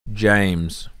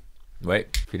James.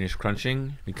 Wait, finish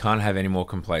crunching. We can't have any more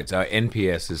complaints. Our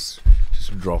NPS is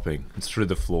just dropping. It's through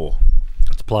the floor.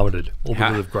 It's plummeted, all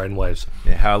because of grain waves.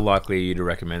 Yeah, how likely are you to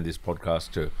recommend this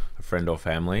podcast to a friend or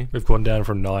family? We've gone down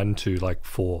from 9 to like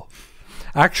 4.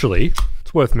 Actually,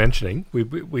 it's worth mentioning.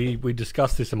 We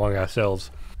discussed this among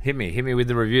ourselves. Hit me with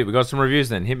the review. We got some reviews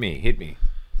then. Hit me.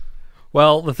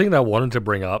 Well, the thing that I wanted to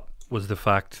bring up was the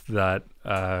fact that,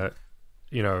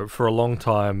 for a long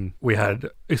time we had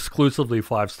exclusively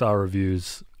 5-star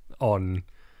reviews on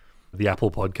the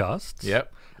Apple podcasts.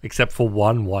 Yep. Except for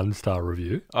one 1-star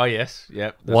review. Oh, yes.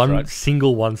 Yep. That's one right.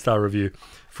 single 1-star review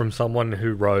from someone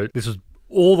who wrote, this was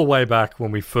all the way back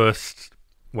when we first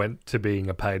went to being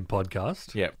a paid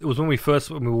podcast. Yep. It was when we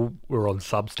were on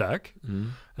Substack,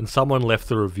 and someone left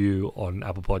the review on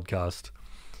Apple Podcast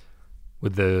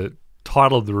with the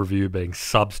title of the review being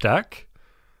Substack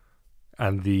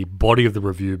and the body of the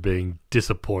review being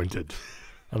disappointed.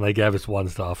 And they gave us 1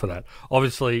 star for that.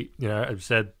 Obviously, I've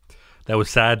said they were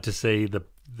sad to see the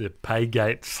pay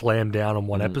gate slam down on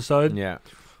one episode. Yeah.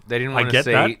 They didn't want to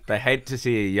see... that. They hate to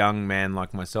see a young man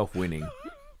like myself winning.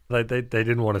 They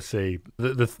didn't want to see...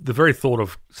 The very thought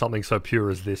of something so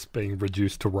pure as this being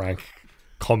reduced to rank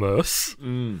commerce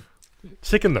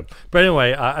sickened them. But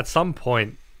anyway, at some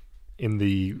point in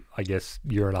the, I guess,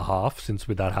 year and a half since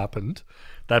that happened,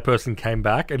 that person came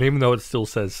back, and even though it still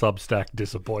says Substack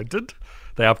disappointed,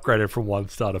 they upgraded from 1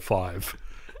 star to 5.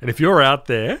 And if you're out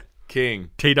there... King.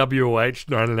 TWH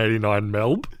 1989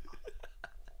 Melb.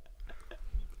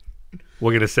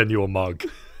 We're going to send you a mug.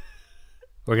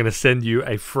 We're going to send you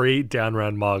a free Down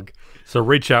Round mug. So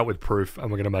reach out with proof and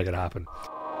we're going to make it happen.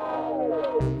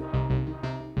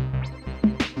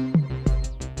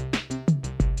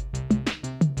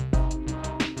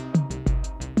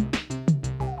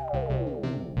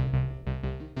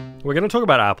 We're going to talk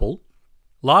about Apple.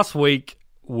 Last week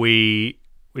we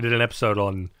did an episode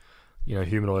on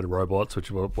humanoid robots, which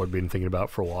is what we've been thinking about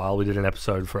for a while. We did an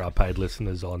episode for our paid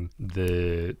listeners on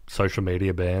the social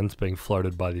media bans being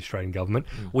floated by the Australian government.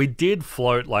 We did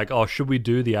float should we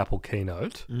do the Apple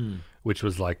keynote, which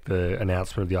was like the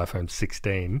announcement of the iPhone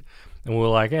 16. And we were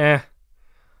like, there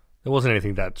wasn't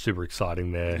anything that super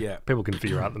exciting there. Yeah. People can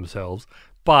figure out themselves.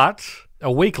 But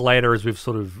a week later, as we've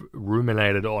sort of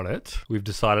ruminated on it, we've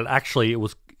decided actually it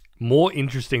was more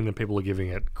interesting than people are giving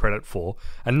it credit for,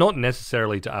 and not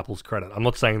necessarily to Apple's credit. I'm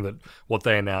not saying that what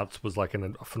they announced was like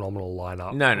a phenomenal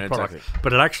lineup. No, product, exactly.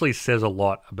 but it actually says a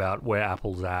lot about where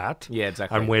Apple's at. Yeah,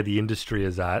 exactly. And where the industry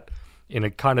is at in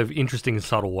a kind of interesting,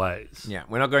 subtle ways. Yeah,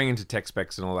 we're not going into tech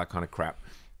specs and all that kind of crap.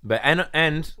 But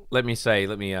and let me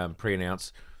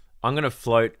pre-announce, I'm going to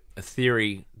float a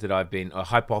theory a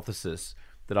hypothesis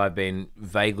that I've been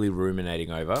vaguely ruminating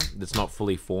over that's not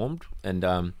fully formed,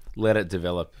 and let it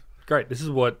develop. Great. This is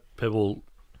what people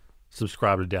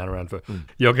subscribe to Down Around for.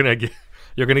 You're gonna give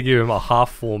him a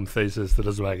half-formed thesis that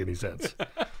doesn't make any sense.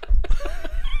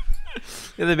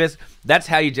 They're the best. That's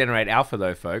how you generate alpha,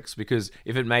 though, folks. Because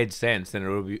if it made sense, then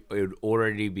it would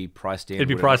already be priced in. It'd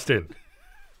be priced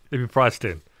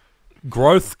in.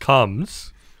 Growth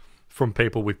comes from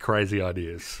people with crazy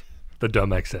ideas that don't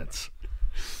make sense.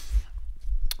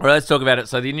 All right, let's talk about it.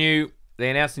 So they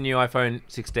announced the new iPhone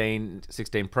 16,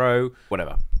 16 Pro,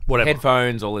 whatever.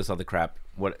 Headphones, all this other crap.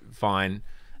 Fine.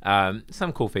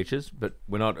 Some cool features, but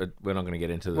we're not going to get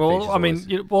into the features. Well, I mean,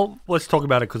 let's talk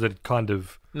about it because it kind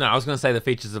of... No, I was going to say the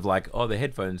features of the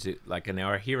headphones are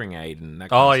now a hearing aid and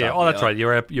that kind of stuff. Oh, that's right.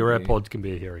 Your AirPods can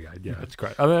be a hearing aid. Yeah, that's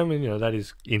great. I mean, that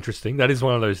is interesting. That is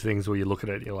one of those things where you look at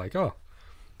it and you're like, oh,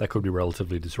 that could be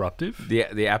relatively disruptive.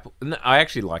 The Apple... No, I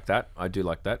actually like that. I do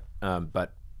like that.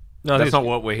 But... No, that's not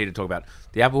what we're here to talk about.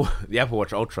 The Apple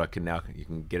Watch Ultra you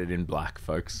can get it in black,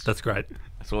 folks. That's great.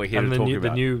 That's what we're here to talk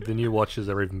about. The new watches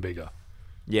are even bigger.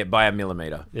 Yeah, by a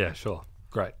millimeter. Yeah, sure.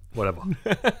 Great. Whatever.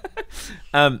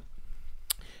 But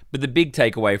the big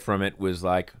takeaway from it was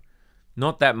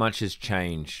not that much has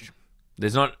changed.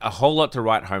 There's not a whole lot to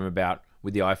write home about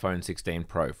with the iPhone 16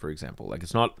 Pro, for example.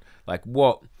 It's not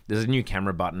what there's a new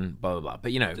camera button, blah blah blah.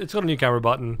 But it's got a new camera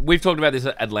button. We've talked about this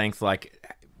at length.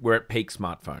 We're at peak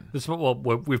smartphone.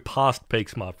 We've passed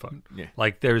peak smartphone. Yeah.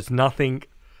 There is nothing...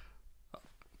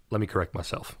 Let me correct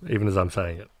myself, even as I'm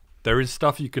saying it. There is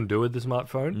stuff you can do with the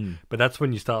smartphone, but that's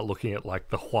when you start looking at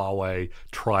the Huawei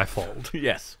trifold.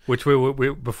 Yes. Which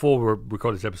before we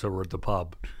recorded this episode, we're at the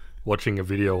pub watching a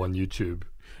video on YouTube,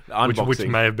 which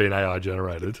may have been AI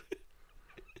generated,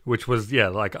 which was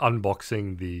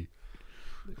unboxing the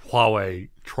Huawei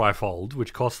trifold,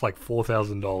 which costs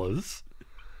 $4,000.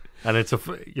 And it's a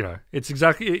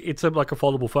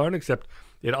foldable phone, except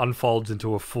it unfolds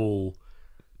into a full,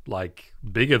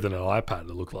 bigger than an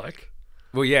iPad, it looked like.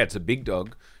 Well, yeah, it's a big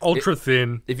dog. Ultra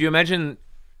thin. If you imagine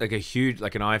like a huge,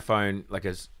 like an iPhone, like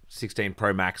a 16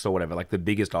 Pro Max or whatever, like the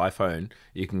biggest iPhone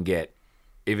you can get,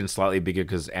 even slightly bigger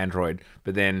because Android,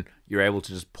 but then you're able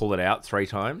to just pull it out 3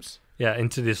 times. Yeah,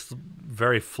 into this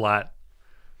very flat,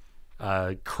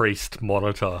 creased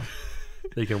monitor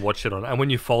that you can watch it on. And when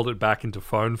you fold it back into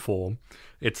phone form,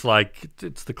 it's like,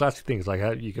 it's the classic thing. It's like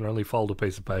how you can only fold a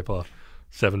piece of paper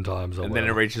 7 times. Or And whatever.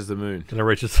 then it reaches the moon. And it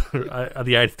reaches, at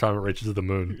the 8th time it reaches the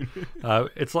moon.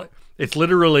 It's like, it's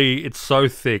literally, it's so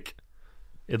thick,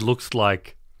 it looks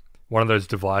like one of those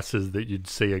devices that you'd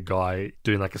see a guy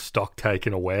doing like a stock take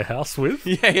in a warehouse with.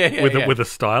 With a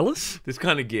stylus. This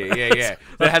kind of gear, yeah.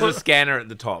 That has a scanner at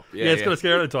the top. Yeah, it's got a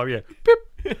scanner at the top, yeah.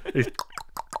 Beep.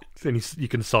 And you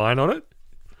can sign on it.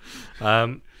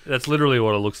 That's literally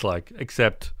what it looks like,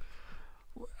 except,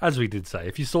 as we did say,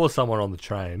 if you saw someone on the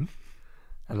train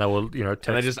and they were, and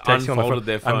they just unfolded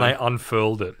their phone. And they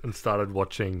unfurled it and started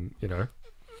watching,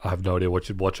 I have no idea what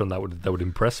you'd watch on that would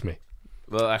impress me.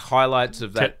 Well, like highlights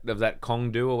of that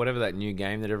Kong Do or whatever, that new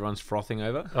game that everyone's frothing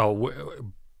over. Oh,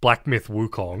 Black Myth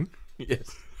Wukong.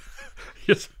 Yes.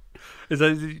 Yes.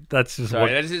 That's just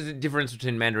Sorry, that is the difference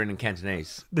between Mandarin and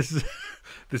Cantonese. This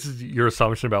is your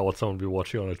assumption about what someone would be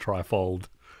watching on a trifold.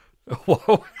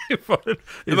 The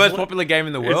most popular game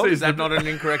in the world? Is that not an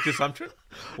incorrect assumption?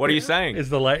 What are you saying? Is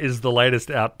the latest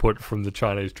output from the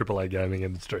Chinese AAA gaming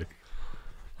industry.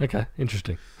 Okay,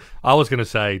 interesting. I was going to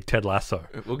say Ted Lasso,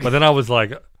 but then I was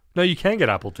like, no, you can get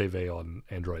Apple TV on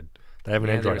Android. They have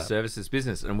an Android app. Services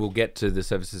business, and we'll get to the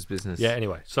services business. Yeah,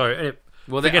 anyway. So,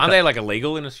 well, aren't they like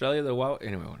illegal in Australia?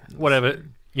 Anyway, whatever.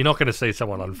 You're not going to see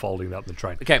someone unfolding that on the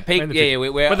train. Okay, peak.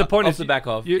 We're but the point off is, the back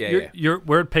of.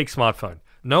 We're at peak smartphone.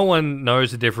 No one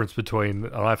knows the difference between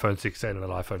an iPhone 16 and an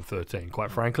iPhone 13, quite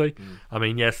frankly. I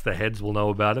mean, yes, the heads will know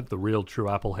about it, the real true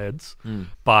Apple heads.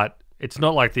 But it's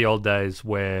not like the old days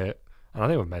where, and I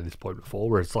think we've made this point before,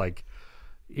 where it's like,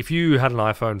 if you had an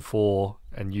iPhone 4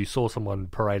 and you saw someone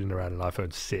parading around an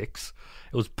iPhone 6,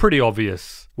 it was pretty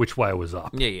obvious which way it was up.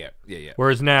 Yeah.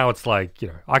 Whereas now it's like,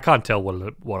 I can't tell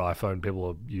what iPhone people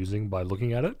are using by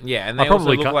looking at it. Yeah, and they also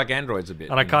look like Androids a bit.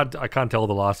 And I can't tell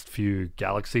the last few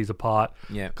galaxies apart.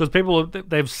 Yeah. Because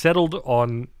they've settled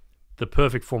on the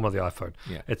perfect form of the iPhone.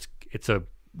 Yeah. It's a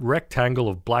rectangle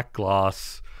of black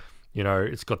glass.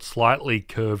 It's got slightly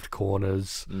curved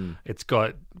corners. It's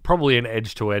got probably an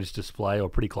edge-to-edge display or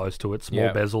pretty close to it, small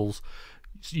bezels.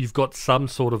 You've got some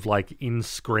sort of like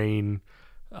in-screen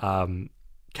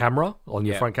camera on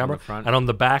your front camera. And on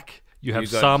the back, you have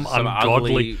some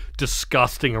ungodly,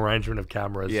 disgusting arrangement of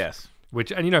cameras. Yes.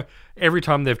 And every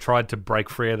time they've tried to break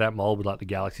free of that mold with like the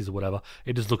Galaxies or whatever,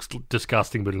 it just looks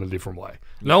disgusting, but in a different way.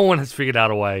 No one has figured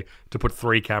out a way to put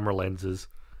 3 camera lenses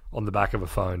on the back of a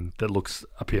phone that looks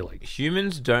appealing.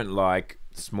 Humans don't like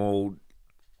small,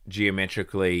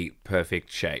 geometrically perfect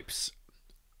shapes.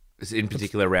 In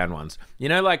particular, round ones.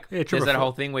 There's that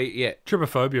whole thing where,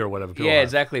 trypophobia or whatever.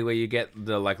 Exactly, where you get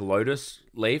the like lotus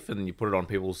leaf and you put it on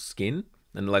people's skin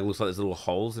and it like looks like there's little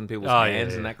holes in people's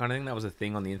hands and that kind of thing. That was a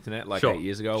thing on the internet 8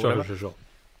 years ago or whatever. Sure.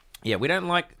 Yeah,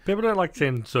 people don't like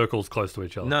seeing circles close to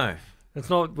each other. No.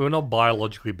 We're not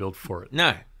biologically built for it.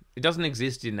 No. It doesn't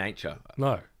exist in nature.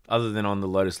 No. Other than on the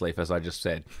lotus leaf, as I just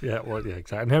said. Yeah,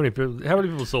 exactly. And how many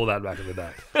people saw that back in the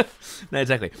day? No,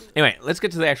 exactly. Anyway, let's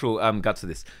get to the actual guts of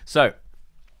this. So,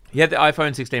 you have the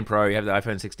iPhone 16 Pro, you have the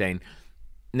iPhone 16.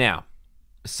 Now,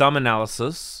 some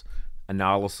analysis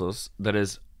that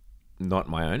is not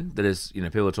my own, that is,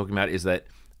 people are talking about, is that,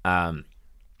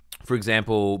 for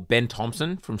example, Ben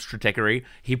Thompson from Stratechery,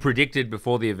 he predicted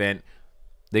before the event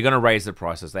they're going to raise the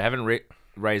prices. They haven't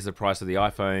raised the price of the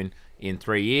iPhone in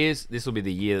 3 years. This will be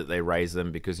the year that they raise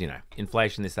them because,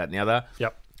 inflation, this, that, and the other.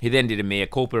 Yep. He then did a mea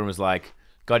culpa and was like,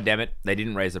 God damn it, they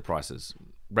didn't raise the prices.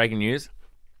 Breaking news,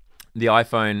 the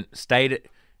iPhone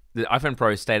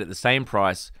Pro stayed at the same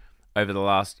price over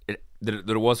that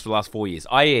it was for the last 4 years.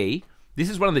 I.e., this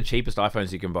is one of the cheapest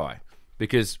iPhones you can buy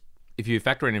because if you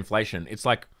factor in inflation, it's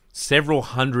like several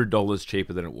 $100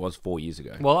 cheaper than it was 4 years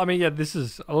ago. Well, I mean, this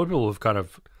is, a lot of people have kind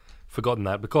of forgotten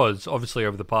that because obviously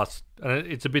over the past, and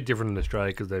it's a bit different in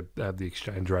Australia because they have the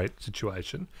exchange rate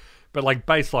situation, but like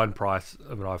baseline price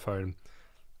of an iPhone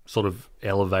sort of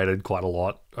elevated quite a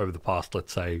lot over the past,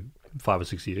 let's say, 5 or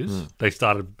 6 years. They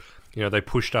started, they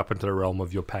pushed up into the realm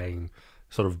of you're paying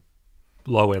sort of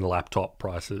low-end laptop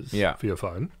prices for your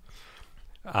phone.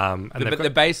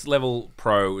 The base level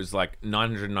Pro is like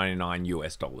 $999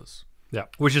 US. Yeah,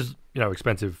 which is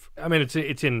expensive. I mean,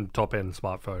 it's in top end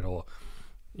smartphone or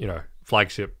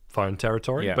flagship phone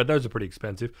territory, Yeah. but those are pretty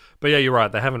expensive. But yeah, you're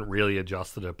right. They haven't really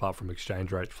adjusted it apart from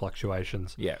exchange rate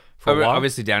fluctuations. Yeah. For a while.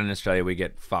 Obviously, down in Australia, we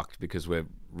get fucked because we're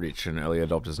rich and early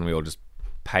adopters, and we all just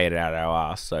pay it out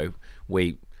our ass. So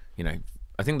we,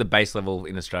 I think the base level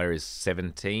in Australia is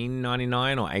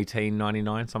 $17.99 or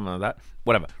 $18.99, something like that.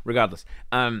 Whatever. Regardless.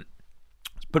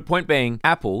 But point being,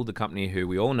 Apple, the company who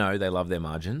we all know, they love their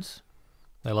margins.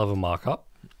 They love a markup.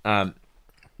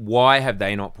 Why have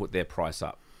they not put their price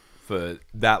up for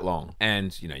that long?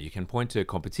 And, you can point to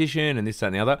competition and this, that,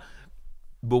 and the other.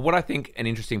 But what I think an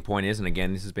interesting point is, and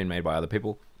again, this has been made by other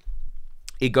people,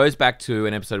 it goes back to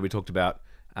an episode we talked about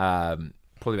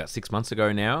probably about 6 months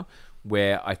ago now,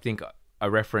 where I think I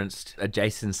referenced a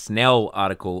Jason Snell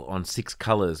article on 6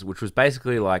 colors, which was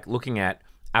basically like looking at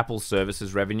Apple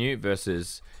services revenue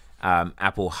versus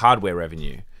Apple hardware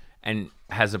revenue, and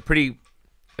has a pretty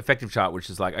effective chart, which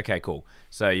is like, okay, cool.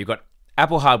 So you've got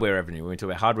Apple hardware revenue. When we talk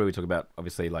about hardware, we talk about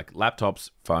obviously like laptops,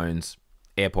 phones,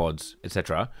 AirPods,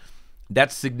 etc.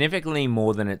 That's significantly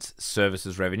more than its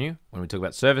services revenue. When we talk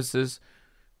about services,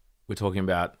 we're talking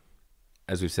about,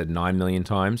 as we've said 9 million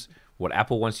times, what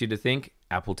Apple wants you to think: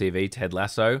 Apple TV, Ted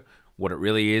Lasso. What it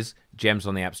really is: gems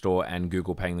on the App Store and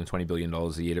Google paying them $20 billion a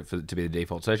year to be the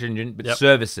default search engine. But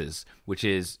services, which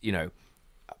is,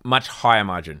 much higher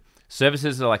margin.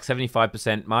 Services are like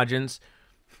 75% margins.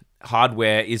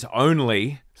 Hardware is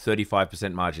only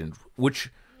 35% margin,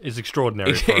 which is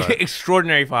extraordinary.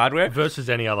 Extraordinary for hardware versus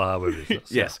any other hardware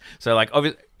business. Yes. So like,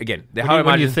 obviously, again, the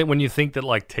hardware margin. When you think that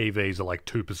like TVs are like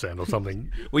 2% or something.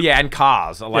 Well, yeah, and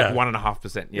cars are like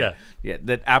 1.5%. Yeah.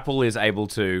 That Apple is able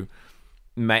to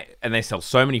make, and they sell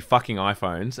so many fucking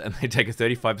iPhones, and they take a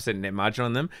 35% net margin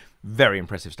on them. Very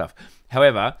impressive stuff.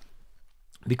 However,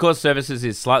 because services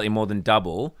is slightly more than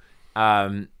double,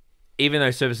 even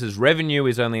though services revenue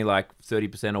is only like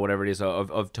 30% or whatever it is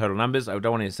of total numbers, I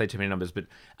don't want to say too many numbers, but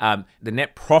the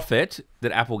net profit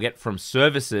that Apple get from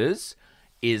services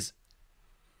is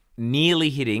nearly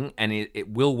hitting, and it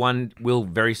will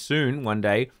very soon, one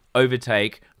day,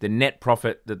 overtake the net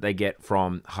profit that they get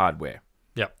from hardware.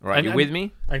 Yeah. Right, you with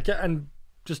me? And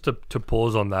just to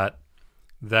pause on that,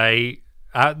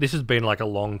 this has been like a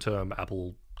long-term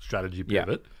Apple strategy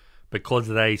pivot. Yeah. Because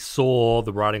they saw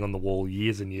the writing on the wall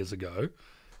years and years ago,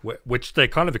 which they're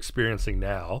kind of experiencing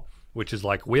now, which is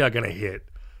like, we are going to hit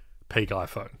peak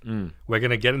iPhone. We're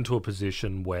going to get into a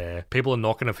position where people are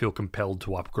not going to feel compelled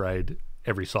to upgrade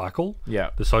every cycle. Yeah.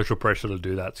 The social pressure to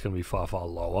do that's going to be far, far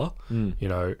lower.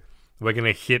 We're going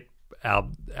to hit our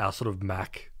sort of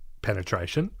Mac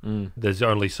penetration. There's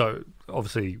only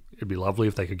obviously, it'd be lovely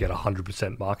if they could get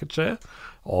 100% market share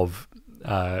of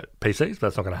PCs, but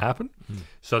that's not going to happen.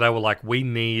 So they were like, we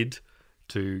need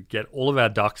to get all of our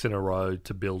ducks in a row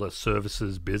to build a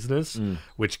services business,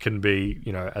 which can be,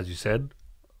 as you said,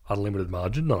 unlimited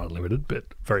margin, not unlimited, but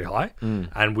very high,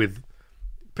 and with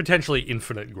potentially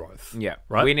infinite growth. Yeah,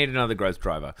 right. We need another growth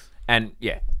driver, and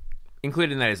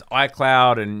including that is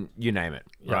iCloud and you name it,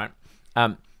 right?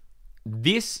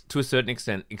 This, to a certain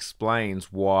extent,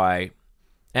 explains why.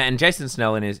 And Jason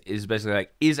Snellen is basically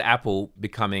like, is Apple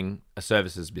becoming a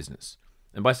services business?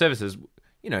 And by services,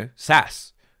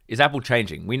 SaaS. Is Apple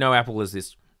changing? We know Apple is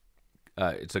this,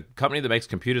 it's a company that makes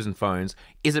computers and phones.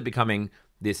 Is it becoming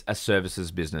a services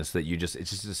business that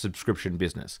it's just a subscription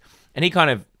business? And he kind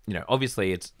of,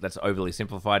 obviously that's overly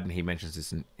simplified, and he mentions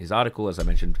this in his article, as I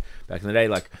mentioned back in the day,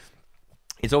 like,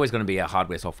 it's always going to be a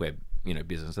hardware software,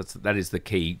 business. That is the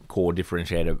key core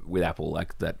differentiator with Apple,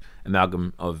 like that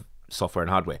amalgam of software and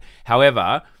hardware.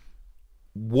 However,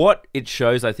 what it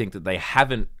shows, I think, that they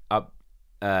haven't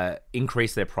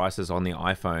increased their prices on the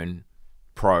iPhone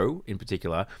Pro in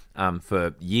particular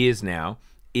for years now,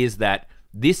 is that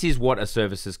this is what a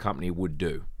services company would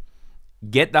do.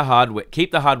 Get the hardware,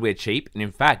 keep the hardware cheap, and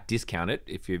in fact discount it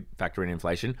if you factor in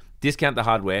inflation. Discount the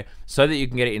hardware so that you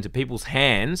can get it into people's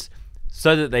hands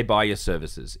so that they buy your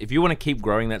services. If you want to keep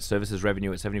growing that services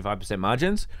revenue at 75%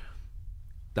 margins,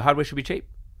 the hardware should be cheap.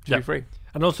 Should be free.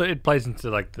 And also it plays into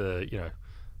like the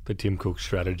Tim Cook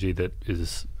strategy that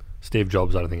is Steve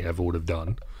Jobs, I don't think, ever would have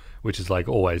done, which is like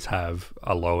always have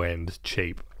a low-end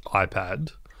cheap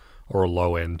iPad or a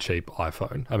low-end cheap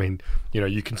iPhone. I mean,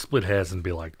 you can split hairs and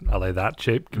be like, are they that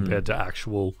cheap compared to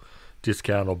actual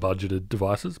discount or budgeted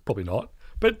devices? Probably not.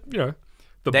 But,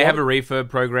 they have a refurb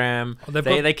program.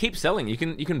 They keep selling. You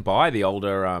can buy the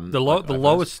older the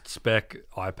lowest spec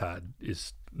iPad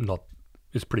is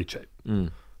pretty cheap.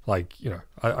 Like,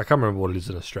 I can't remember what it is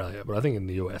in Australia, but I think in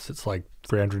the US it's like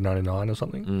 $399 or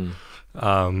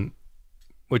something.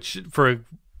 Which for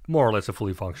more or less a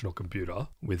fully functional computer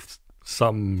with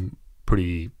some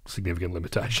pretty significant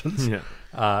limitations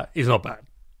is not bad.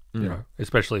 You know,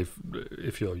 especially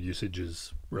if your usage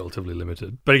is relatively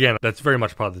limited. But again, that's very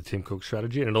much part of the Tim Cook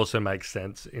strategy, and it also makes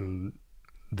sense in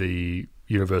the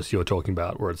universe you're talking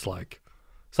about, where it's like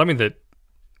something that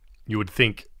you would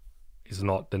think is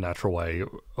not the natural way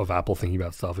of Apple thinking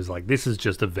about stuff. Is like, this is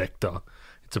just a vector.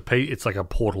 It's like a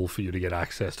portal for you to get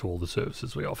access to all the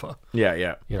services we offer. Yeah,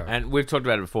 yeah. You know. And we've talked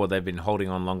about it before. They've been holding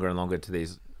on longer and longer to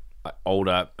these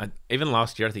older. Even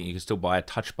last year, I think you could still buy a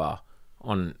touch bar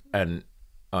on a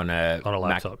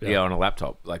laptop. Mac, on a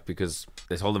laptop, like, because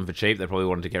they sold them for cheap. They probably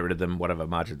wanted to get rid of them, whatever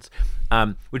margins.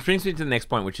 Which brings me to the next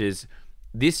point, which is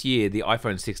this year the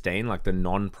iPhone 16, like the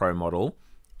non-Pro model,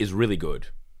 is really good.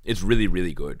 It's really,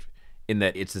 really good in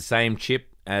that it's the same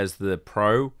chip as the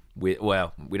Pro. We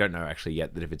don't know actually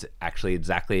yet that if it's actually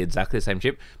exactly the same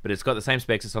chip, but it's got the same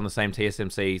specs. It's on the same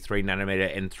TSMC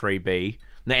 3nm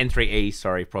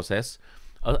N3E process.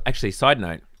 Actually, side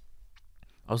note,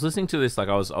 I was listening to this, like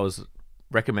I was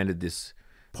recommended this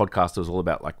podcast that was all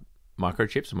about like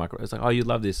microchips and it's like, oh, you'd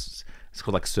love this. It's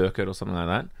called like Circuit or something like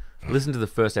that. I listened to the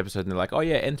first episode and they're like, oh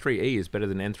yeah, N3E is better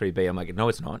than N3B. I'm like, no,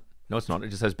 it's not. It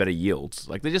just has better yields.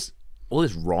 Like, they're just all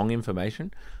this wrong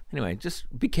information. Anyway,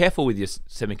 just be careful with your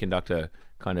semiconductor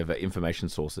kind of information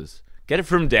sources. Get it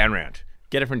from Downround.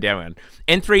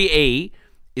 N3E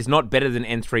is not better than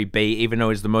N3B, even though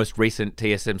it's the most recent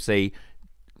TSMC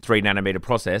 3nm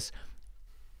process.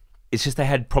 It's just they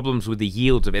had problems with the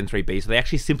yields of N3B, so they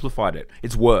actually simplified it.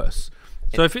 It's worse.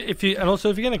 So if you're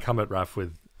going to come at Raf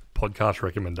with podcast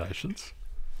recommendations,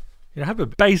 you know, have a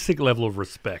basic level of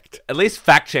respect. At least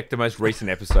fact check the most recent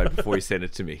episode before you send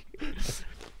it to me.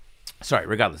 Sorry,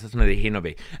 regardless, that's neither here nor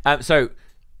be. So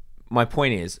my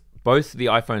point is, both the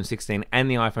iPhone 16 and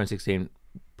the iPhone 16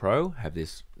 Pro have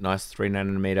this nice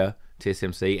 3nm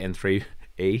TSMC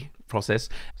N3E process.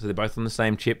 So they're both on the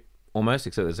same chip almost,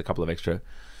 except there's a couple of extra,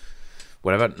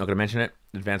 whatever, not going to mention it,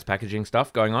 advanced packaging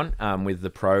stuff going on with the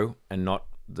Pro and not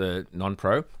the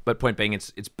non-Pro. But point being,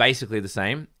 it's basically the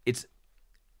same. It's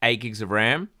 8 gigs of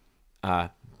RAM,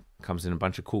 comes in a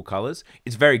bunch of cool colors.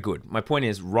 It's very good. My point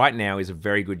is, right now is a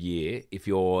very good year if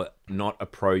you're not a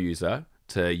Pro user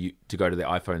to go to the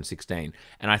iPhone 16.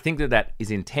 And I think that is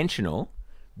intentional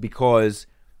because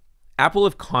Apple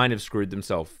have kind of screwed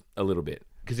themselves a little bit.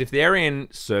 Because if they're in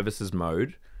services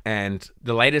mode and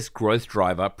the latest growth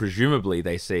driver, presumably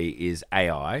they see, is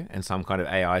AI and some kind of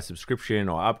AI subscription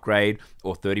or upgrade,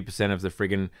 or 30% of the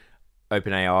friggin'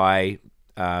 OpenAI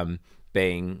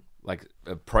being like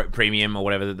a premium or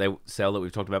whatever that they sell that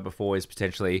we've talked about before is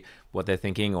potentially what they're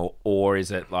thinking, or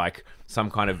is it like some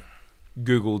kind of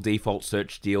Google default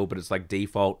search deal, but it's like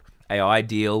default AI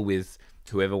deal with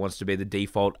whoever wants to be the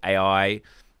default AI,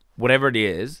 whatever it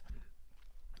is.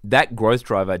 That growth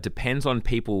driver depends on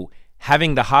people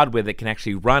having the hardware that can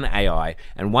actually run AI.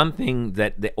 And one thing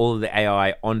that all of the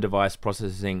AI on-device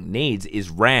processing needs is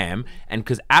RAM. And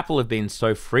because Apple have been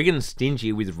so friggin'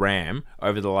 stingy with RAM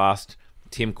over the last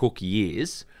Tim Cook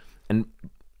years, and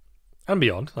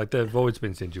beyond, like they've always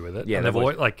been stingy with it. Yeah, and they've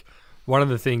always, like, one of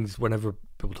the things whenever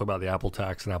people talk about the Apple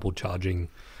tax and Apple charging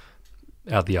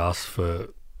out the ass for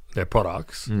their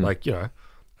products, like, you know,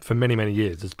 for many, many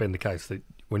years, it's been the case that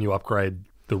when you upgrade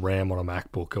the RAM on a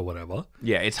MacBook or whatever,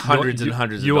 yeah, it's hundreds and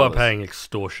hundreds of you dollars. are paying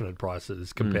extortionate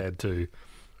prices compared to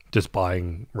just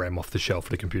buying RAM off the shelf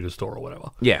at a computer store or whatever.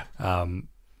 Yeah.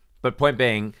 But point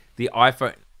being, the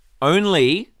iPhone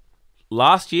only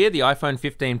last year, the iPhone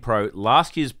 15 Pro,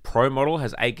 last year's Pro model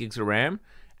has 8 gigs of RAM,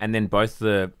 and then both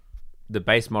the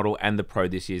base model and the Pro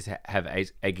this year's have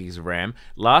 8 gigs of RAM.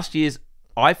 Last year's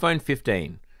iPhone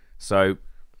 15, so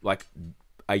like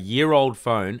a year-old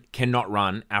phone, cannot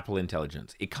run Apple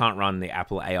Intelligence. It can't run the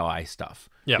Apple AI stuff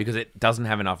because it doesn't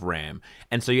have enough RAM.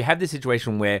 And so you have this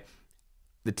situation where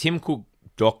the Tim Cook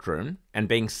doctrine and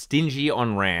being stingy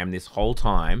on RAM this whole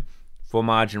time for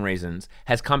margin reasons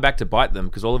has come back to bite them,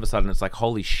 because all of a sudden it's like,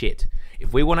 holy shit,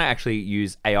 if we want to actually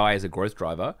use AI as a growth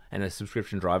driver and a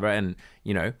subscription driver and,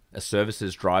 you know, a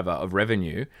services driver of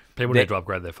revenue, people need to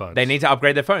upgrade their phones. They need to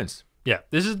upgrade their phones. Yeah,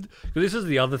 this is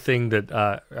the other thing that,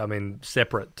 I mean,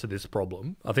 separate to this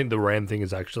problem. I think the RAM thing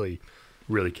is actually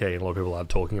really key, and a lot of people aren't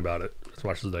talking about it as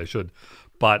much as they should.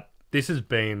 But this has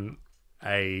been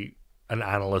an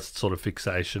analyst sort of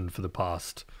fixation for the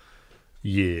past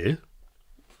year,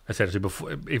 essentially,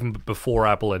 before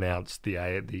Apple announced the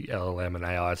LLM and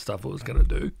AI stuff it was going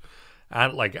to do.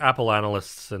 And like Apple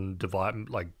analysts and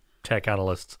tech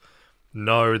analysts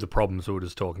know the problems we were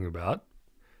just talking about.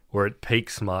 Where at peak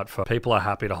smartphone, people are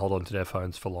happy to hold on to their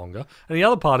phones for longer. And the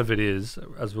other part of it is,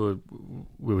 as we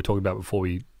were talking about before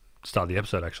we started the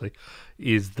episode actually,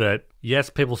 is that yes,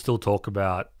 people still talk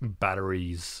about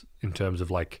batteries in terms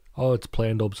of like, oh, it's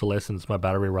planned obsolescence, my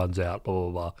battery runs out, blah,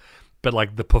 blah, blah. But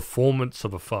like the performance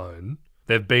of a phone,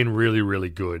 they've been really, really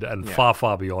good and far,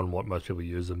 far beyond what most people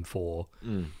use them for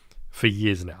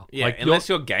years now. Yeah, like unless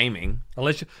you're gaming.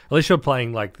 Unless you're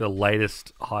playing like the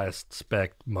latest, highest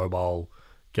spec mobile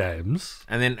games.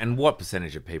 And what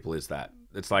percentage of people is that?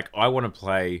 It's like, I want to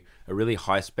play a really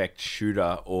high-spec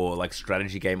shooter or like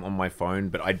strategy game on my phone,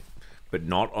 but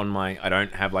not on my... I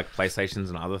don't have like PlayStations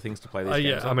and other things to play these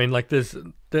games on. I mean, like there's...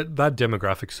 That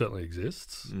demographic certainly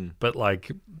exists, but like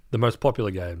the most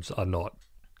popular games are not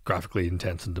graphically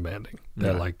intense and demanding.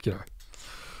 They're like, you know,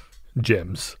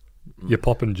 gems. You're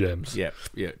popping gems. Yeah.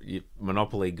 You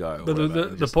Monopoly Go. But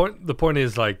the point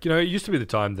is, like, you know, it used to be the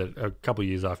time that a couple of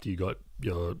years after you got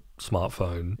your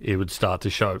smartphone, it would start to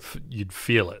show. You'd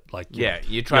feel it, like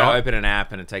you try to open an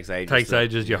app and it takes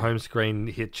ages. Your home screen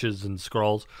hitches and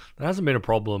scrolls. That hasn't been a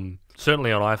problem.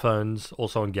 Certainly on iPhones,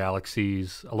 also on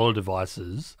Galaxies, a lot of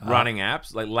devices. Running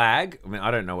apps like lag. I mean, I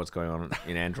don't know what's going on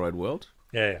in Android world.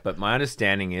 Yeah. But my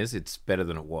understanding is it's better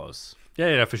than it was.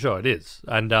 Yeah, for sure it is.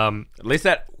 And at least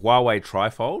that Huawei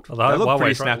trifold, that looked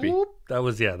pretty snappy. That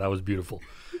was beautiful.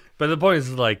 But the point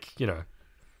is, like, you know,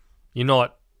 you're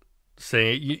not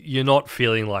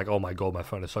feeling like, oh my god, my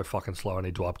phone is so fucking slow, I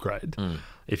need to upgrade.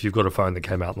 If you've got a phone that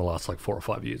came out in the last like 4 or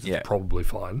 5 years, it's probably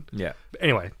fine. Yeah. But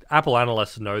anyway, Apple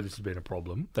analysts know this has been a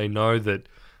problem. They know that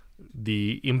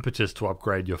the impetus to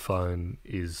upgrade your phone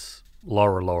is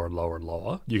lower and lower and lower and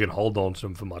lower. You can hold on to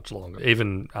them for much longer.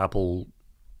 Even Apple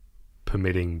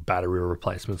permitting battery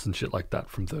replacements and shit like that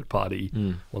from third party.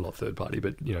 Well, not third party,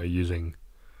 but, you know,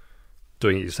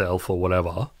 doing it yourself or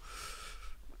whatever.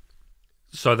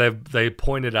 So they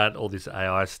pointed at all this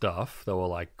AI stuff. They were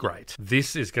like, great,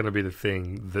 this is going to be the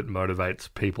thing that motivates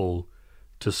people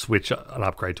to switch an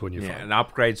upgrade to a new phone. Yeah, an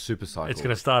upgrade supercycle. It's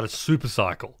going to start a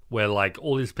supercycle where, like,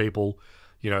 all these people,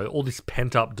 you know, all this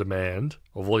pent-up demand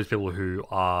of all these people who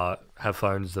have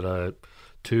phones that are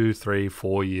 2, 3,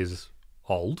 4 years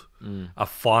old are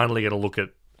finally going to look at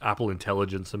Apple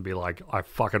Intelligence and be like, I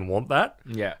fucking want that.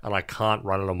 Yeah. And I can't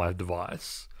run it on my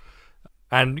device.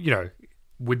 And, you know,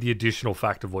 with the additional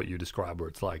fact of what you describe, where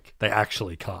it's like, they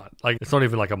actually can't. Like, it's not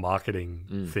even like a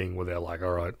marketing thing where they're like,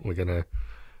 all right, we're going to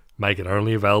make it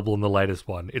only available in the latest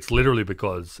one. It's literally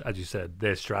because, as you said,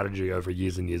 their strategy over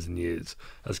years and years and years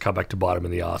has come back to bite them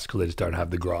in the ass because they just don't have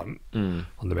the grunt on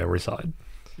the memory side.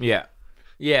 Yeah.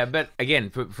 Yeah, but again,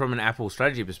 from an Apple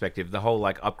strategy perspective, the whole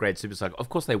like upgrade supercycle, of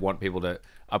course they want people to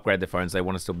upgrade their phones. They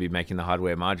want to still be making the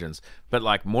hardware margins. But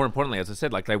like more importantly, as I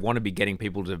said, like they want to be getting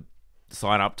people to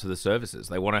sign up to the services.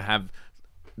 They want to have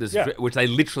this, which they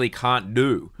literally can't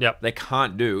do. Yep. They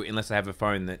can't do unless they have a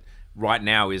phone that right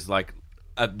now is like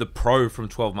the Pro from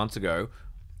 12 months ago.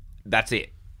 That's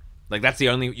it. Like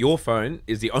your phone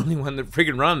is the only one that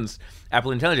friggin' runs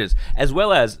Apple Intelligence. As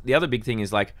well as the other big thing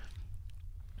is like,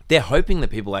 they're hoping that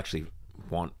people actually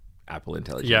want Apple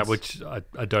Intelligence. Yeah, which I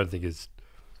don't think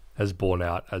has borne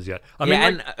out as yet. I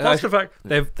mean, plus the fact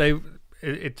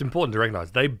it's important to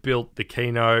recognize they built the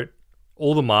keynote,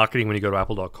 all the marketing when you go to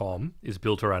apple.com is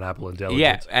built around Apple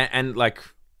Intelligence. Yeah, and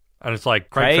it's like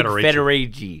Craig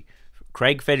Federighi,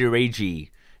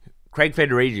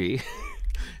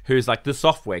 who's like the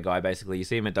software guy basically. You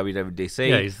see him at WWDC.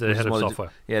 Yeah, he's the head of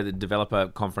software. The developer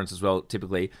conference as well,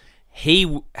 typically.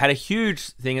 He had a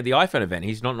huge thing at the iPhone event.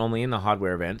 He's not normally in the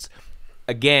hardware events.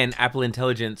 Again, Apple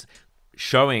Intelligence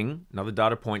showing another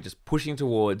data point, just pushing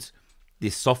towards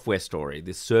this software story,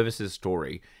 this services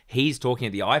story. He's talking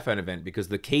at the iPhone event because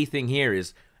the key thing here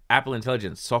is Apple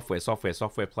Intelligence, software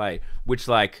play, which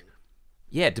like,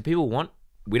 yeah, do people want?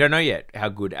 We don't know yet how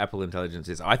good Apple Intelligence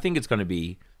is. I think it's going to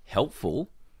be helpful.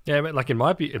 Yeah, but like it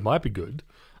might be good.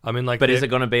 I mean, like, but is it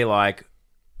going to be like,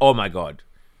 oh my God,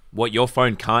 what, your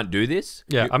phone can't do this?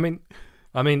 Yeah, I mean,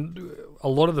 a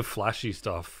lot of the flashy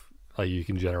stuff, like you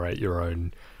can generate your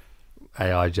own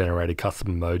AI-generated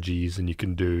custom emojis, and you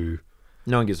can do...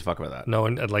 No one gives a fuck about that. No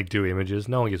one, like, do images.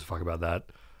 No one gives a fuck about that.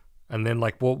 And then,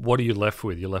 like, what are you left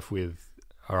with? You're left with,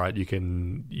 all right, you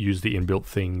can use the inbuilt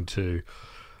thing to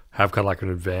have kind of like an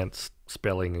advanced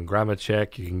spelling and grammar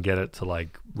check. You can get it to,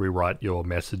 like, rewrite your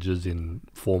messages in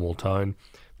formal tone.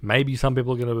 Maybe some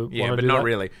people are going to want to do that. Yeah, but not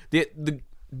really.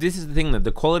 This is the thing, that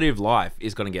the quality of life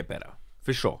is going to get better,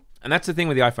 for sure. And that's the thing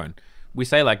with the iPhone. We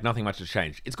say, like, nothing much has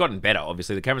changed. It's gotten better,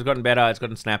 obviously. The camera's gotten better. It's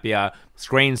gotten snappier.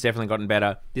 Screen's definitely gotten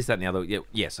better. This, that, and the other. Yeah,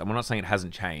 yes, and we're not saying it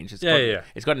hasn't changed.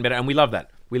 It's gotten better, and we love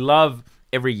that. We love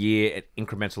every year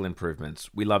incremental improvements.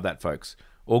 We love that, folks.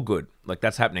 All good. Like,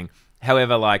 that's happening.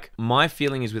 However, like, my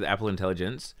feeling is with Apple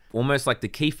Intelligence, almost like the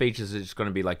key features are just going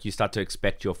to be, like, you start to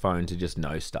expect your phone to just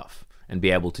know stuff and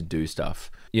be able to do stuff.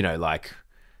 You know, like...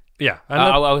 Yeah. And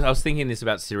I was thinking this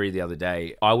about Siri the other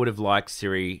day. I would have liked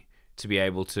Siri to be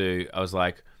able to. I was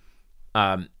like,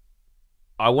 I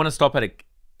want to stop at a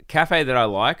cafe that I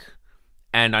like,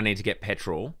 and I need to get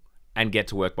petrol and get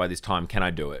to work by this time. Can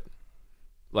I do it?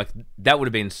 Like, that would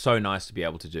have been so nice to be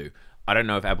able to do. I don't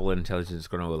know if Apple Intelligence is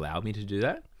going to allow me to do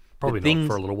that. Probably not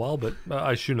for a little while, but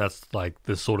I assume that's like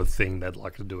the sort of thing they'd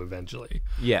like to do eventually.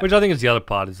 Yeah. Which I think is the other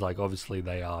part, is like, obviously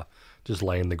they are just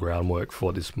laying the groundwork for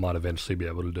what this might eventually be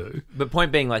able to do. But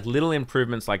point being, like, little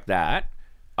improvements like that,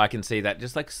 I can see that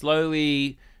just like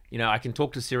slowly, I can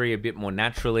talk to Siri a bit more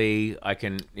naturally. I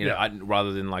can,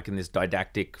 rather than like in this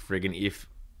didactic friggin' if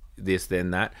this,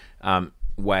 then that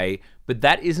way. But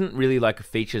that isn't really like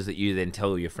features that you then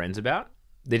tell your friends about.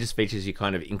 They're just features you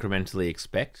kind of incrementally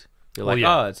expect. You're like,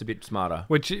 oh, it's a bit smarter.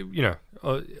 Which,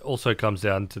 also comes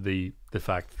down to the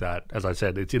fact that, as I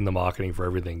said, it's in the marketing for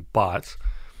everything, but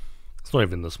it's not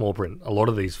even the small print. A lot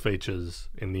of these features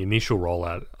in the initial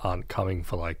rollout aren't coming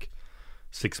for like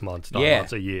 6 months, 9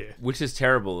 months, a year. Which is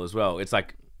terrible as well. It's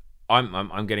like,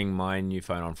 I'm getting my new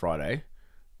phone on Friday.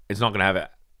 It's not going to have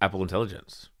Apple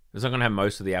Intelligence. It's not going to have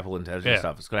most of the Apple Intelligence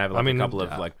stuff. It's going to have a couple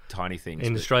of like tiny things.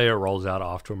 In Australia, it rolls out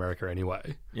after America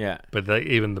anyway. Yeah. But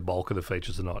even the bulk of the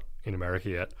features are not in America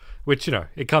yet. Which,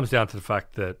 it comes down to the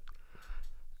fact that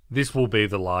this will be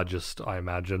the largest, I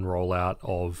imagine, rollout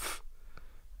of,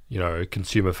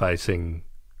 consumer-facing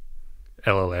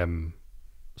LLM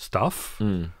stuff,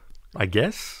 I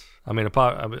guess. I mean,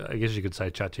 I guess you could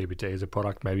say ChatGPT as a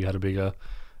product maybe had a bigger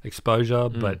exposure,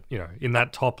 but, in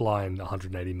that top line,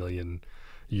 180 million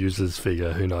users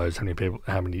figure, who knows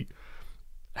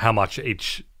how much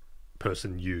each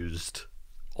person used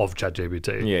of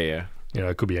ChatGPT. Yeah.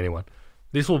 It could be anyone.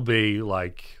 This will be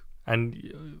like,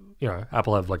 and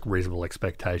Apple have like reasonable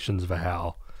expectations for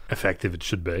how effective it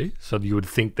should be. So you would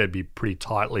think they'd be pretty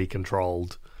tightly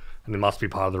controlled, and it must be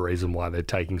part of the reason why they're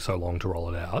taking so long to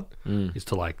roll it out, is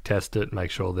to like test it,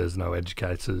 make sure there's no edge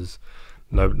cases,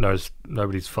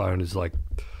 nobody's phone is like,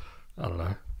 I don't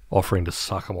know, offering to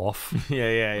suck them off.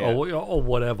 Yeah. Or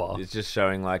whatever. It's just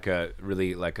showing like a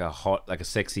really like a hot, like a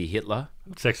sexy Hitler.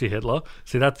 Sexy Hitler.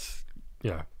 See, that's,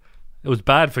 it was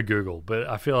bad for Google, but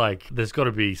I feel like there's got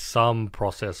to be some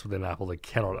process within Apple that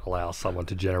cannot allow someone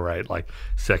to generate like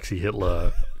sexy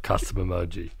Hitler custom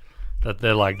emoji. That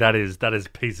they're like, that is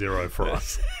P0 for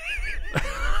us.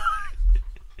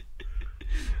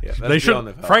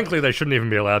 Frankly, they shouldn't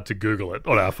even be allowed to Google it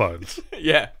on our phones.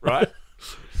 Yeah, right.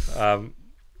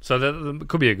 So that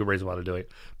could be a good reason why they're doing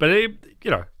it. But,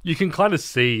 you can kind of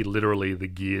see literally the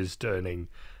gears turning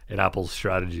in Apple's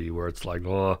strategy, where it's like,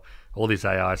 all this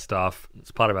AI stuff,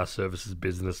 it's part of our services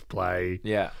business play.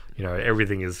 Yeah.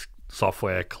 Everything is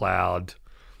software, cloud.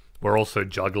 We're also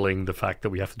juggling the fact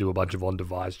that we have to do a bunch of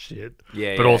on-device shit.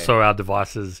 But also our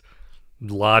devices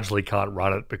largely can't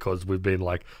run it because we've been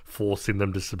like forcing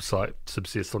them to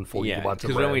subsist on 4 gigabytes of RAM.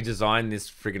 Because when we designed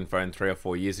this friggin' phone 3 or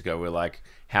 4 years ago, we're like,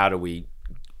 how do we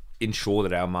ensure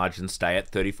that our margins stay at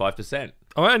 35%?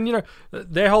 Oh, and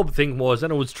their whole thing was,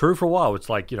 and it was true for a while, it's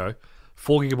like,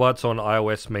 4 gigabytes on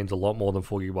iOS means a lot more than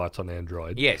 4 gigabytes on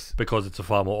Android. Yes. Because it's a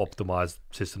far more optimized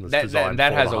system that's designed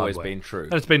that for has the always hardware. been true.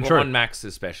 And it's been true. On Macs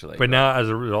especially. But now, as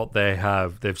a result,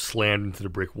 they've slammed into the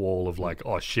brick wall of like,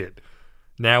 oh shit,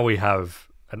 now we have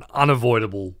an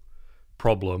unavoidable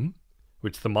problem,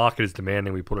 which the market is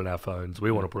demanding we put in our phones.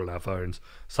 We want to put in our phones.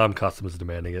 Some customers are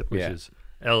demanding it, which is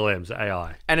LLMs,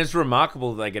 AI. And it's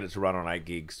remarkable that they get it to run on 8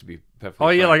 gigs, to be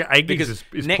perfectly frank. Like 8 gigs is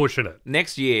pushing it.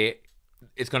 Next year,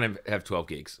 it's going to have 12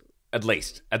 gigs. At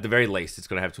least. At the very least, it's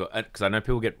going to have 12. Because I know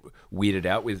people get weirded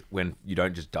out with when you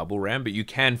don't just double RAM, but you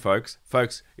can, folks.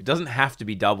 Folks, it doesn't have to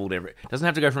be doubled it doesn't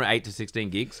have to go from 8 to 16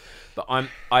 gigs. But I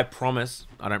don't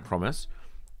promise,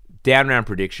 down round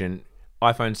prediction,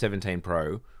 iPhone 17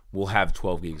 Pro will have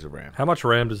 12 gigs of RAM. How much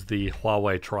RAM does the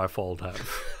Huawei Trifold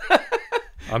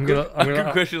have?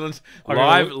 Good question.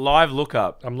 Live look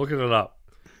up. I'm looking it up.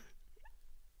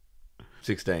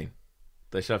 16.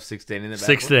 They should have 16 in the back.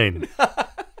 16.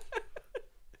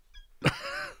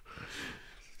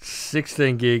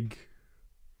 16 gig.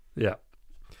 Yeah.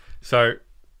 So,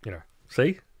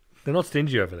 see? They're not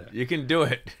stingy over there. You can do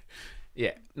it.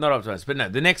 Yeah, not optimized. But no,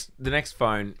 the next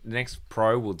phone, the next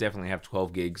Pro will definitely have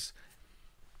 12 gigs.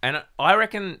 And I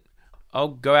reckon I'll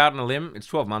go out on a limb. It's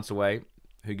 12 months away.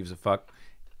 Who gives a fuck?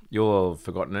 You'll have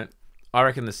forgotten it. I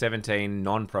reckon the 17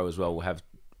 non-Pro as well will have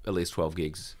at least 12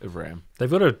 gigs of RAM. They've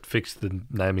got to fix the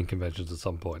naming conventions at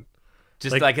some point.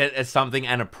 Just like a something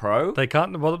and a Pro. They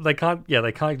can't. Well, they can't. Yeah,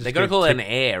 they can't. Just They got to call it an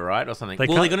Air, right, or something. They're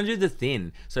can't- going to do the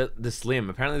thin. So the Slim.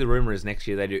 Apparently, the rumor is next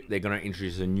year they're going to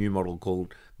introduce a new model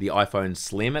called the iPhone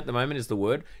Slim. At the moment, is the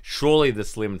word. Surely the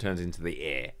Slim turns into the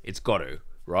Air. It's got to,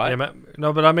 right? Yeah,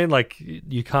 no, but I mean, like,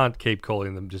 you can't keep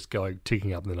calling them just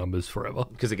ticking up the numbers forever.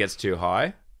 Because it gets too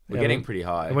high. We're getting pretty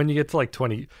high. And when you get to like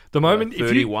 20, the moment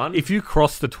 31? if you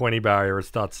cross the 20 barrier, it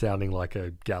starts sounding like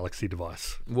a Galaxy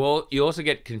device. Well, you also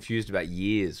get confused about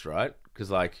years, right?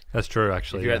 Because like That's true,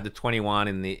 actually. if you're at the 21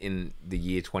 in the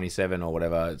year 27 or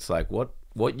whatever, it's like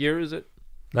what year is it?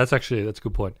 That's a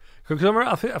good point. Because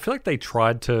I feel like they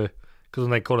tried to, because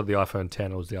when they called it the iPhone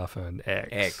 10, it was the iPhone X.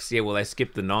 X. Yeah, well, they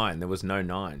skipped the 9. There was no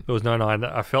 9. There was no 9.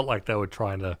 I felt like they were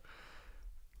trying to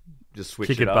Just switch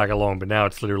kick it it up. back along, but now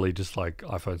it's literally just like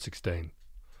iPhone 16.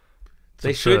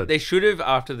 They should have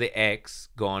after the X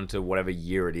gone to whatever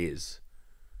year it is.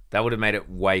 That would have made it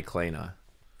way cleaner.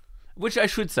 Which I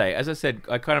should say, as I said,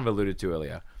 I kind of alluded to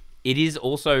earlier. It is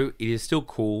still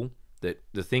cool that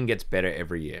the thing gets better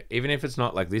every year. Even if it's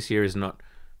not like this year is not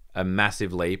a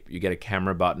massive leap. You get a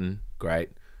camera button, great.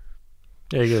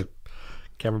 Yeah, you get a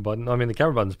camera button. I mean, the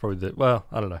camera button's probably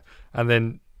I don't know. And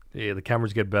then the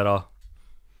cameras get better.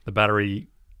 The battery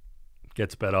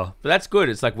gets better. But that's good.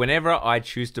 It's like whenever I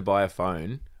choose to buy a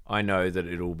phone, I know that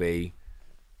it'll be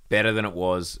better than it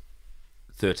was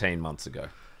 13 months ago.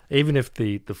 Even if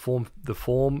the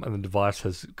form and the device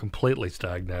has completely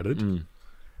stagnated,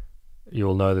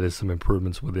 you'll know that there's some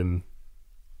improvements within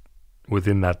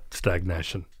that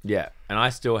stagnation. Yeah, and I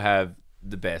still have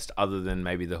the best, other than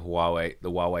maybe the Huawei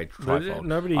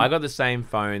trifold. I got the same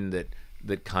phone that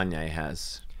Kanye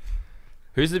has.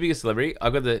 Who's the biggest celebrity? I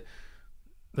got the.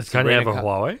 Does Kanye have a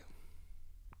Huawei?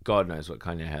 God knows what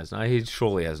Kanye has. No, he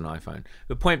surely has an iPhone.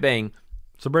 The point being,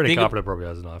 Sabrina Carpenter probably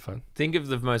has an iPhone. Think of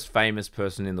the most famous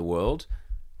person in the world.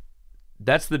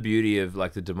 That's the beauty of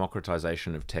like the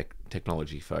democratization of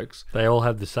technology, folks. They all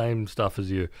have the same stuff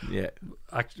as you. Yeah.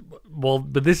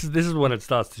 But this is when it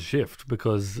starts to shift,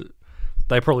 because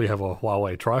they probably have a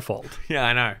Huawei trifold. Yeah,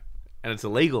 I know, and it's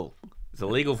illegal. It's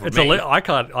illegal for me. I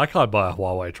can't buy a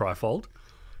Huawei trifold.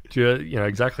 Due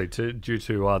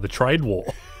to the trade war.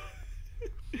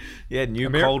 Yeah,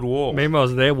 Cold War. Meanwhile,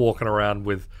 they're walking around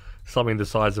with something the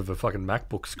size of a fucking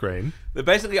MacBook screen. They're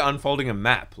basically unfolding a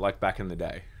map like back in the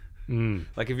day.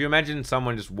 Like if you imagine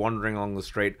someone just wandering along the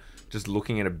street, just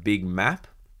looking at a big map,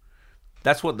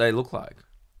 that's what they look like.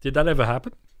 Did that ever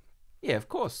happen? Yeah, of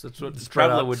course. That's what the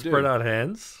traveler would do. Spread out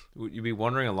hands. You'd be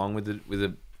wandering along with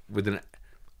an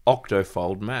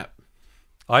octofold map.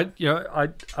 I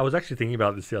was actually thinking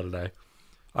about this the other day.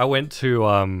 I went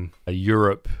to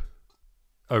Europe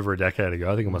over a decade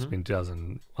ago. I think it must have been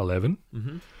 2011.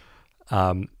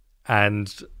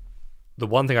 And the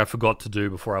one thing I forgot to do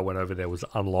before I went over there was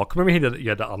unlock. Remember you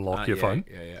had to unlock your phone?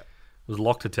 Yeah. It was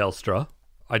locked to Telstra.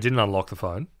 I didn't unlock the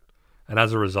phone. And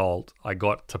as a result, I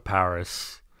got to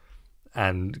Paris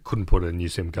and couldn't put a new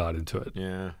SIM card into it.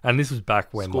 Yeah. And this was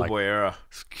back when schoolboy era.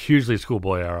 Hugely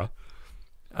schoolboy era.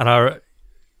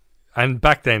 And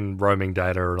back then, roaming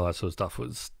data and all that sort of stuff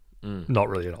was not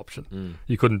really an option.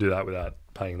 You couldn't do that without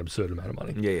paying an absurd amount of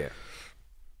money. Yeah.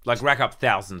 Like rack up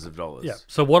thousands of dollars. Yeah.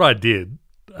 So what I did,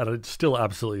 and it's still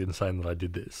absolutely insane that I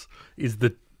did this, is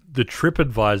the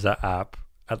TripAdvisor app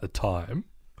at the time,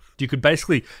 you could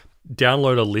basically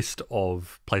download a list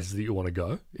of places that you want to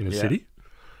go in a city.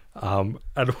 And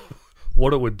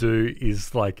what it would do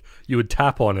is like you would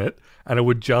tap on it and it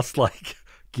would just like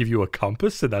give you a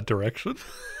compass in that direction.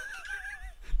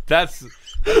 That's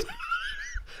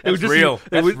real.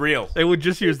 That's real. It would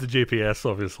just use the GPS,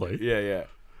 obviously. Yeah.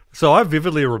 So I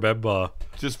vividly remember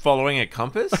just following a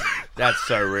compass. That's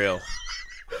so real.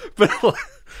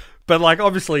 But like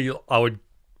obviously, I would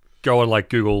go on like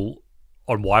Google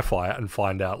on Wi-Fi and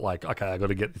find out like, okay, I got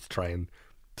to get this train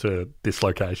to this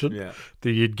location. Yeah.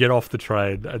 Then you'd get off the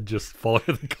train and just follow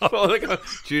the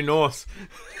compass. Due north.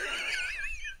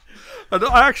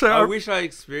 I wish I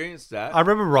experienced that. I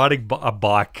remember riding a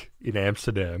bike in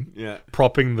Amsterdam,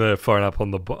 propping the phone up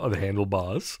on the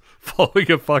handlebars, following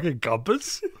a fucking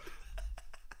compass.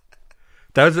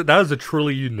 That was a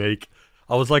truly unique.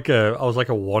 I was like a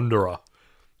wanderer,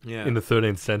 in the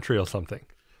 13th century or something.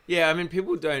 Yeah, I mean,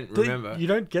 people don't remember. You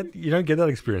don't get that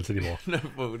experience anymore.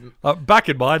 No, back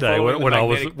in my day, when I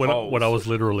was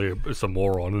literally a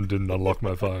moron and didn't unlock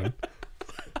my phone.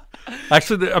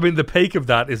 Actually, the peak of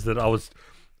that is that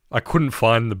I couldn't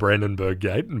find the Brandenburg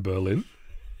Gate in Berlin.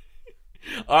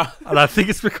 And I think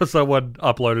it's because someone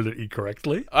uploaded it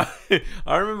incorrectly. I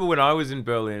remember when I was in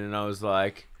Berlin and I was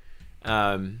like,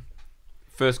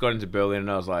 first got into Berlin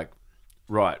and I was like,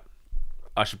 right,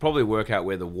 I should probably work out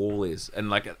where the wall is. And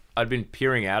like, I'd been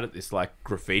peering out at this like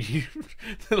graffiti,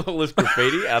 all this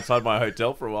graffiti outside my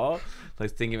hotel for a while.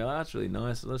 Like thinking, oh, that's really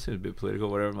nice. That seems a bit political,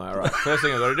 whatever. I'm like, all right, first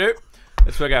thing I got to do,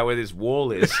 let's work out where this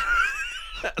wall is.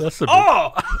 That's a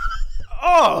bit...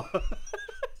 Oh!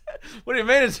 What do you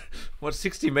mean? It's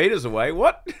 60 meters away?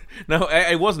 What? No,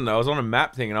 it wasn't though. I was on a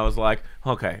map thing, and I was like,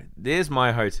 okay, there's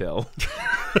my hotel.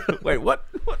 Wait, what?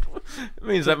 It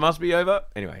means that must be over.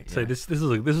 Anyway, So this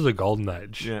is a golden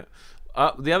age. yeah.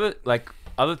 The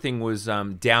other thing was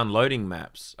downloading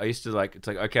maps. I used to it's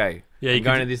like, okay, Yeah, I'm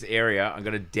going to this area. I'm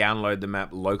going to download the map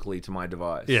locally to my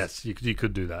device. Yes, you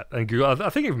could do that. And Google, I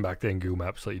think even back then Google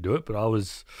Maps let you do it, but I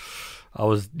was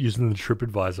using the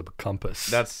TripAdvisor compass.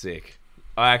 That's sick.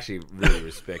 I actually really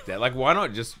respect that. Like, why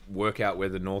not just work out where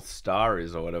the North Star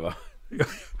is or whatever?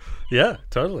 Yeah,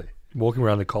 totally. Walking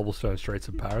around the cobblestone streets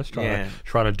of Paris trying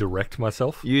to direct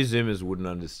myself. You Zoomers wouldn't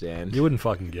understand. You wouldn't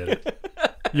fucking get it.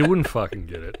 You wouldn't fucking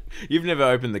get it. You've never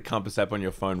opened the Compass app on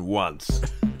your phone once.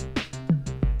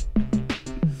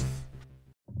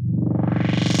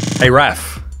 Hey,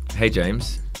 Raf. Hey,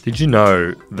 James. Did you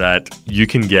know that you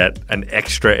can get an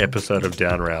extra episode of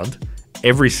Down Round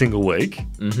every single week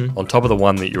on top of the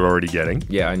one that you're already getting?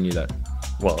 Yeah, I knew that.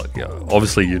 Well, yeah,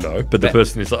 obviously you know, but the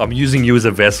person is... I'm using you as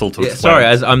a vessel to explain. Sorry,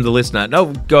 as I'm the listener.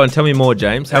 No, go on, tell me more,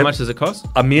 James. How much does it cost?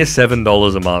 A mere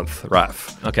 $7 a month,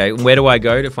 Raf. Okay, where do I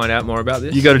go to find out more about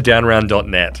this? You go to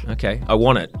downround.net. Okay, I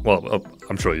want it. Well,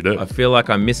 I'm sure you do. I feel like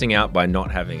I'm missing out by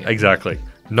not having it. Exactly.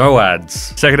 No ads.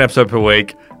 Second episode per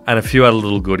week, and a few other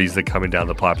little goodies that coming down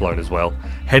the pipeline as well.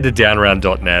 Head to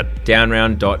downround.net.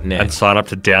 Downround.net. And sign up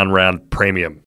to Downround Premium.